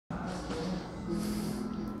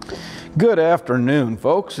Good afternoon,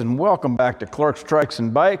 folks, and welcome back to Clark's Trikes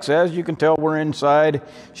and Bikes. As you can tell, we're inside.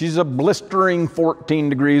 She's a blistering 14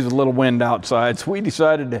 degrees, a little wind outside, so we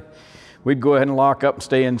decided we'd go ahead and lock up and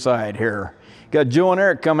stay inside here. Got Joe and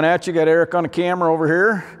Eric coming at you. Got Eric on the camera over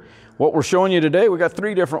here. What we're showing you today, we got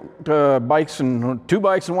three different bikes and two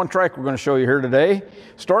bikes and one trike we're going to show you here today.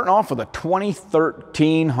 Starting off with a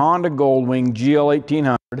 2013 Honda Goldwing GL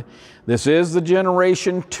 1800. This is the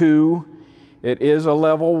Generation 2. It is a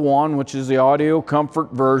level 1, which is the audio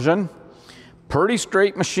comfort version. Pretty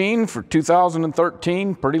straight machine for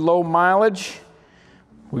 2013, pretty low mileage.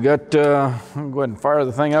 We got, I'll go ahead and fire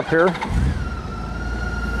the thing up here.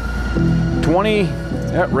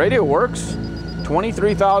 That radio works.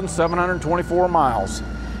 23,724 miles.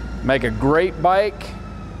 Make a great bike,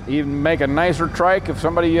 even make a nicer trike if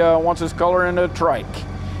somebody wants this color into a trike.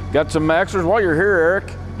 Got some extras while you're here,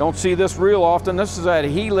 Eric. Don't see this real often. This is that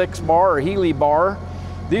Helix bar or Healy bar.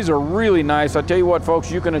 These are really nice. I tell you what, folks,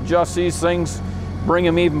 you can adjust these things, bring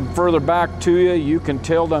them even further back to you. You can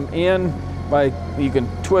tilt them in you can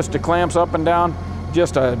twist the clamps up and down.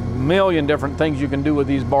 Just a million different things you can do with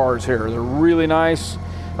these bars here. They're really nice.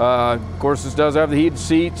 Of course, this does have the heated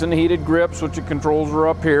seats and the heated grips, which the controls are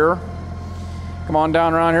up here. Come on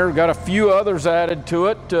down around here. We've got a few others added to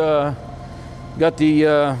it. Got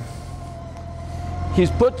the he's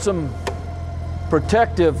put some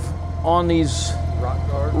protective on these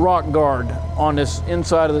rock guard on this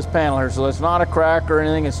inside of this panel here, so it's not a crack or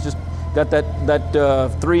anything. It's just got that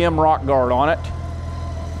 3M rock guard on it.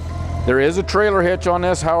 There is a trailer hitch on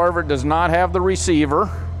this, however, it does not have the receiver.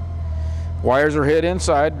 Wires are hid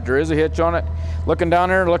inside, but there is a hitch on it. Looking down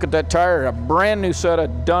there, look at that tire. A brand new set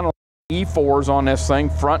of Dunlop E4s on this thing,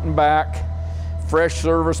 front and back. Fresh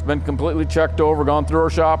service, been completely checked over, gone through our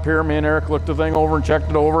shop here. Me and Eric looked the thing over and checked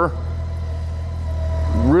it over.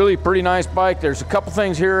 Really pretty nice bike. There's a couple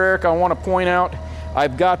things here, Eric, I want to point out.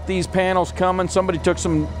 I've got these panels coming. Somebody took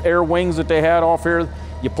some air wings that they had off here.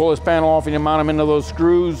 You pull this panel off and you mount them into those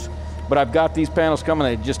screws. But I've got these panels coming.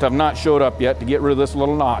 They just have not showed up yet to get rid of this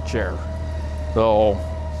little notch here. So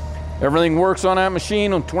everything works on that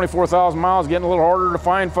machine on 24,000 miles, getting a little harder to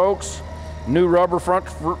find, folks. New rubber front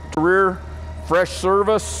to rear. Fresh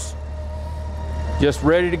service, just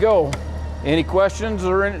ready to go. Any questions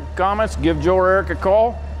or any comments, give Joe or Eric a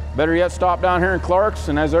call. Better yet, stop down here in Clark's,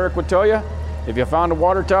 and as Eric would tell you, if you found a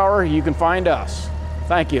water tower, you can find us.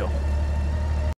 Thank you.